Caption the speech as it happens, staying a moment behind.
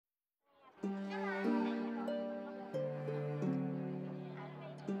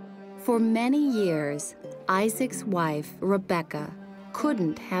For many years, Isaac's wife, Rebekah,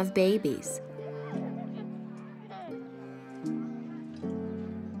 couldn't have babies.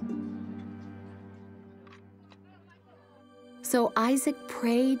 So Isaac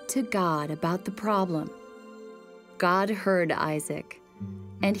prayed to God about the problem. God heard Isaac,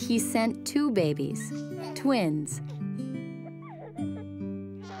 and he sent 2 babies, twins.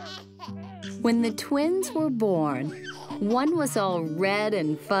 When the twins were born, one was all red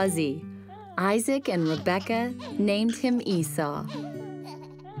and fuzzy. Isaac and Rebekah named him Esau.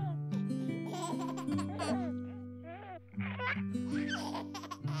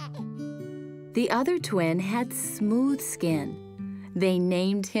 The other twin had smooth skin. They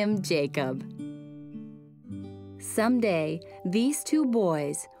named him Jacob. Someday, these 2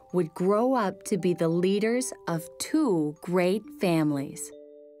 boys would grow up to be the leaders of 2 great families.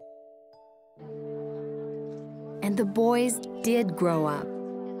 And the boys did grow up.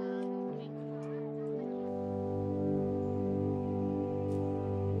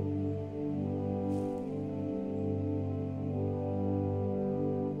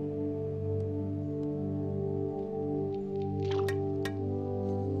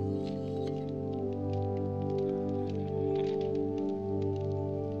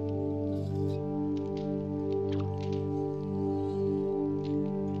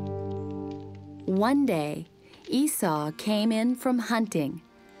 One day, Esau came in from hunting.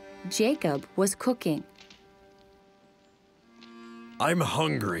 Jacob was cooking. I'm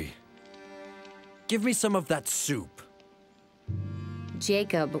hungry. Give me some of that soup.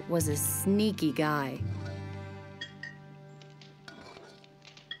 Jacob was a sneaky guy.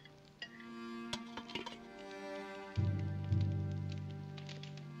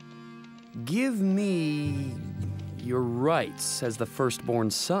 Give me your rights as the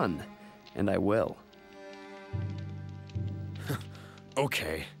firstborn son, and I will.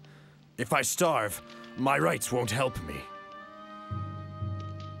 Okay. If I starve, my rights won't help me.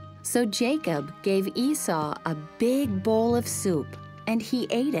 So Jacob gave Esau a big bowl of soup, and he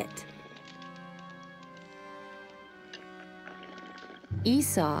ate it.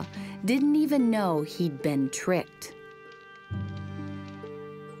 Esau didn't even know he'd been tricked.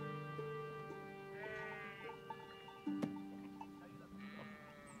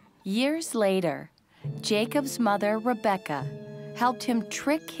 Years later, Jacob's mother, Rebekah, helped him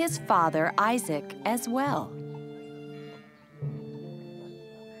trick his father, Isaac, as well.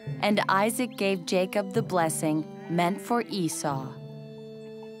 And Isaac gave Jacob the blessing meant for Esau.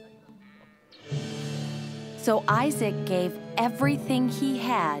 So Isaac gave everything he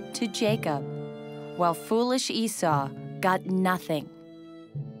had to Jacob, while foolish Esau got nothing.